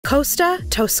Costa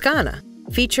Toscana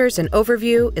features an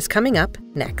overview is coming up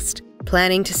next.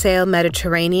 Planning to sail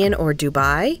Mediterranean or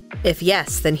Dubai? If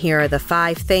yes, then here are the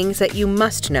 5 things that you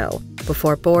must know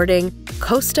before boarding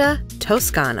Costa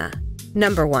Toscana.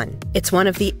 Number 1. It's one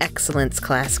of the Excellence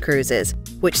Class cruises,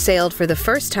 which sailed for the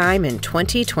first time in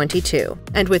 2022.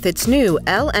 And with its new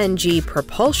LNG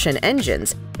propulsion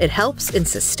engines, it helps in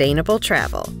sustainable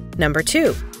travel. Number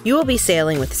 2. You will be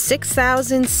sailing with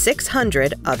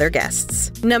 6,600 other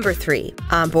guests. Number 3.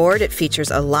 On board, it features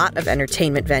a lot of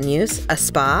entertainment venues, a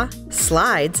spa,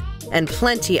 slides, and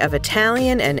plenty of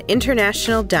Italian and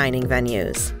international dining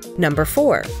venues. Number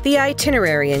 4. The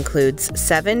itinerary includes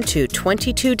 7 to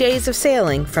 22 days of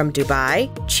sailing from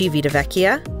Dubai,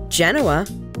 Civitavecchia, Genoa,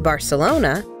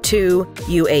 Barcelona, to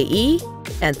UAE,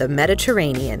 and the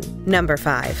Mediterranean. Number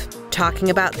 5.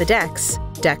 Talking about the decks,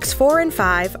 decks 4 and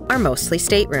 5 are mostly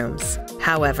staterooms.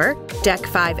 However, deck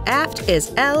 5 aft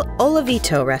is L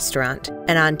Oliveto Restaurant,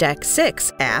 and on deck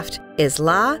 6 aft is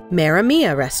La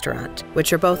Maremma Restaurant,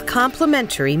 which are both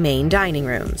complimentary main dining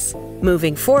rooms.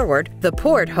 Moving forward, the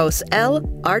port hosts L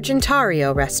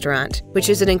Argentario Restaurant, which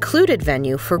is an included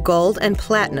venue for Gold and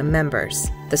Platinum members.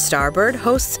 The starboard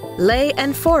hosts Le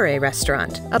Enfore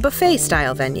Restaurant, a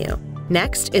buffet-style venue.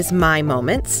 Next is My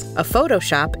Moments, a photo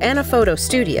shop and a photo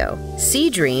studio. Sea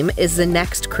Dream is the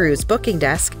next cruise booking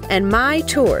desk, and My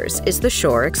Tours is the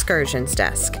shore excursions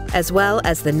desk, as well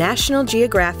as the National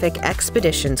Geographic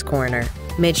Expeditions Corner.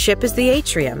 Midship is the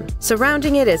atrium.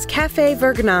 Surrounding it is Cafe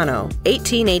Vergnano,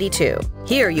 1882.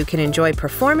 Here you can enjoy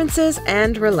performances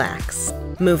and relax.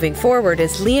 Moving forward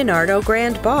is Leonardo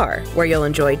Grand Bar, where you'll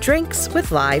enjoy drinks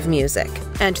with live music.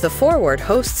 And the forward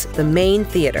hosts the main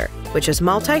theater, which is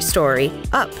multi-story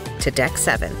up to deck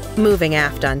 7. Moving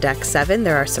aft on deck 7,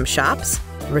 there are some shops,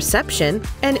 reception,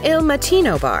 and Il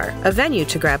Mattino Bar, a venue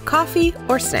to grab coffee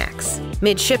or snacks.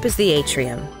 Midship is the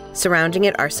atrium. Surrounding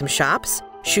it are some shops,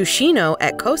 Sushino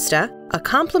at Costa, a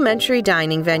complimentary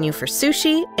dining venue for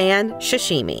sushi and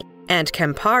sashimi. And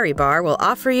Campari Bar will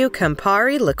offer you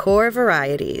Campari liqueur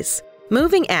varieties.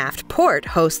 Moving aft, port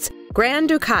hosts Gran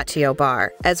Ducatio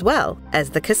Bar, as well as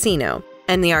the casino.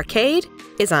 And the arcade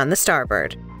is on the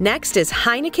starboard. Next is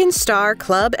Heineken Star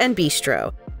Club and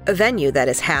Bistro, a venue that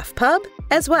is half pub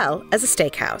as well as a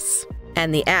steakhouse.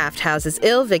 And the aft houses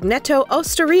Il Vigneto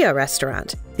Osteria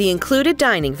Restaurant, the included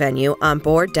dining venue on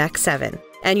board deck 7.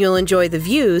 And you'll enjoy the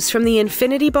views from the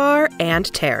Infinity Bar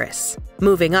and terrace.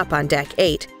 Moving up on deck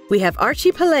 8, we have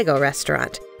Archipelago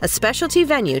Restaurant, a specialty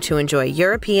venue to enjoy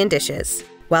European dishes.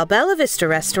 While Bellavista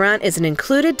Restaurant is an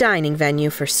included dining venue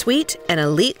for suite and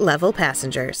elite-level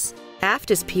passengers.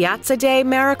 Aft is Piazza dei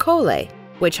Miracoli,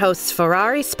 which hosts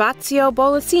Ferrari Spazio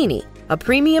Bollicine, a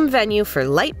premium venue for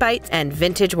light bites and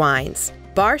vintage wines,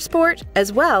 bar sport,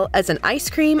 as well as an ice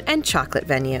cream and chocolate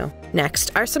venue.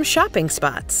 Next are some shopping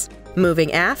spots.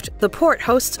 Moving aft, the port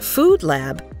hosts Food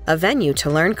Lab, a venue to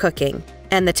learn cooking.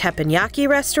 And the Teppanyaki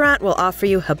restaurant will offer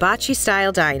you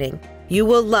hibachi-style dining. You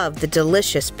will love the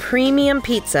delicious premium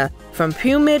pizza from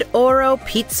Pummid'Oro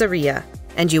Pizzeria.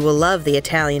 And you will love the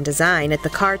Italian design at the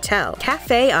Cartel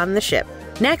Cafe on the ship.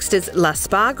 Next is La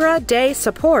Sagra Dei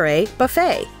Sapori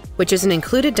Buffet, which is an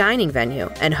included dining venue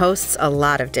and hosts a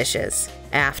lot of dishes.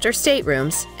 Aft are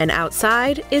staterooms, and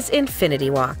outside is Infinity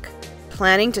Walk.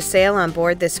 Planning to sail on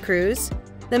board this cruise?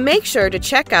 Then make sure to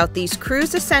check out these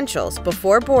cruise essentials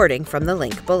before boarding from the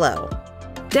link below.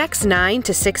 Decks 9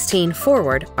 to 16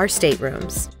 forward are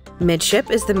staterooms.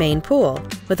 Midship is the main pool,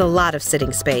 with a lot of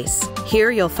sitting space.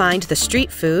 Here you'll find the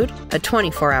street food, a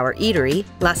 24-hour eatery,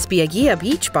 La Spiaggia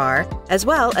Beach Bar, as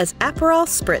well as Aperol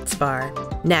Spritz Bar.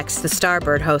 Next, the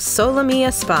starboard hosts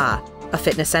Solamia Spa, a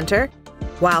fitness center,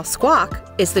 while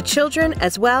Squok is the children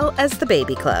as well as the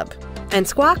baby club. And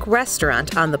Squok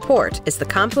Restaurant on the port is the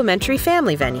complimentary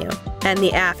family venue. And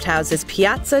the aft houses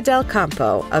Piazza del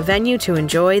Campo, a venue to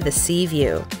enjoy the sea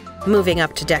view. Moving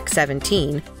up to deck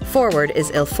 17, forward is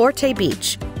Il Forte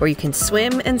Beach, where you can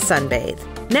swim and sunbathe.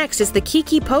 Next is the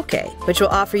KikiPoke, which will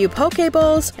offer you poke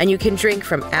bowls, and you can drink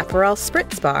from Aperol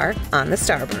Spritz Bar on the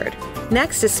starboard.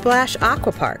 Next is Splash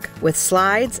Aqua Park, with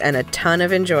slides and a ton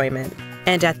of enjoyment.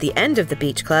 And at the end of the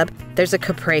beach club, there's a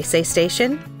caprese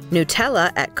station,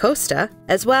 Nutella at Costa,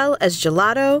 as well as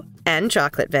gelato and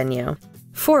chocolate venue.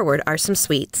 Forward are some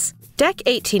suites. Deck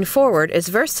 18 forward is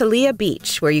Versailles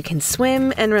Beach, where you can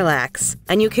swim and relax,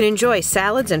 and you can enjoy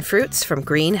salads and fruits from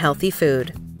green, healthy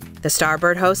food. The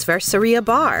starboard hosts Versailles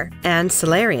Bar and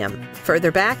Solarium.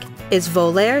 Further back is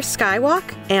Volaire Skywalk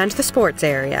and the sports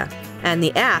area. And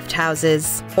the aft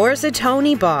houses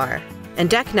Orzatoni Bar. And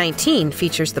deck 19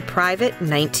 features the private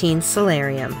 19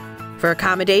 Solarium. For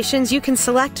accommodations, you can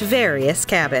select various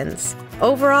cabins.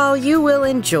 Overall, you will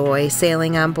enjoy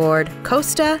sailing on board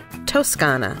Costa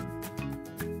Toscana.